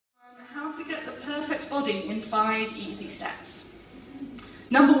how to get the perfect body in 5 easy steps.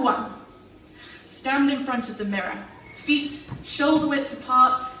 Number 1, stand in front of the mirror. Feet shoulder width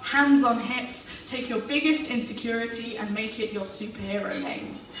apart, hands on hips. Take your biggest insecurity and make it your superhero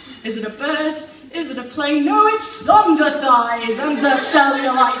name. Is it a bird? Is it a plane? No, it's Thunder Thighs and the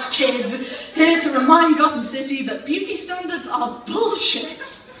Cellulite Kid, here to remind Gotham City that beauty standards are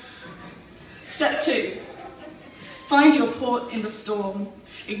bullshit. Step 2, find your port in the storm.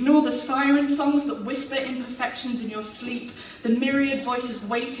 Ignore the siren songs that whisper imperfections in your sleep, the myriad voices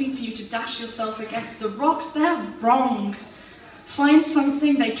waiting for you to dash yourself against the rocks. They're wrong. Find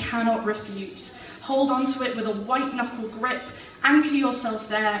something they cannot refute. Hold on to it with a white-knuckle grip. Anchor yourself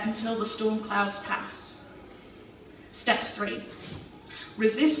there until the storm clouds pass. Step 3.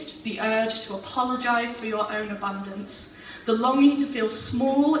 Resist the urge to apologize for your own abundance. The longing to feel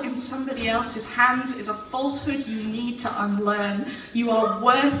small in somebody else's hands is a falsehood you need to unlearn. You are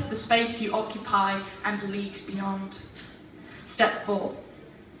worth the space you occupy and leagues beyond. Step 4.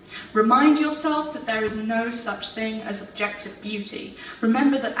 Remind yourself that there is no such thing as objective beauty.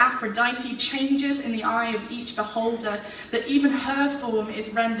 Remember that Aphrodite changes in the eye of each beholder, that even her form is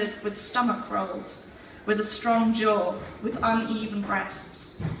rendered with stomach rolls, with a strong jaw, with uneven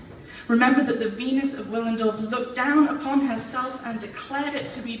breasts. Remember that the Venus of Willendorf looked down upon herself and declared it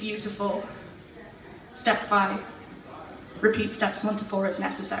to be beautiful. Step 5. Repeat steps 1 to 4 as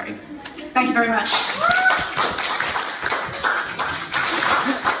necessary. Thank you very much.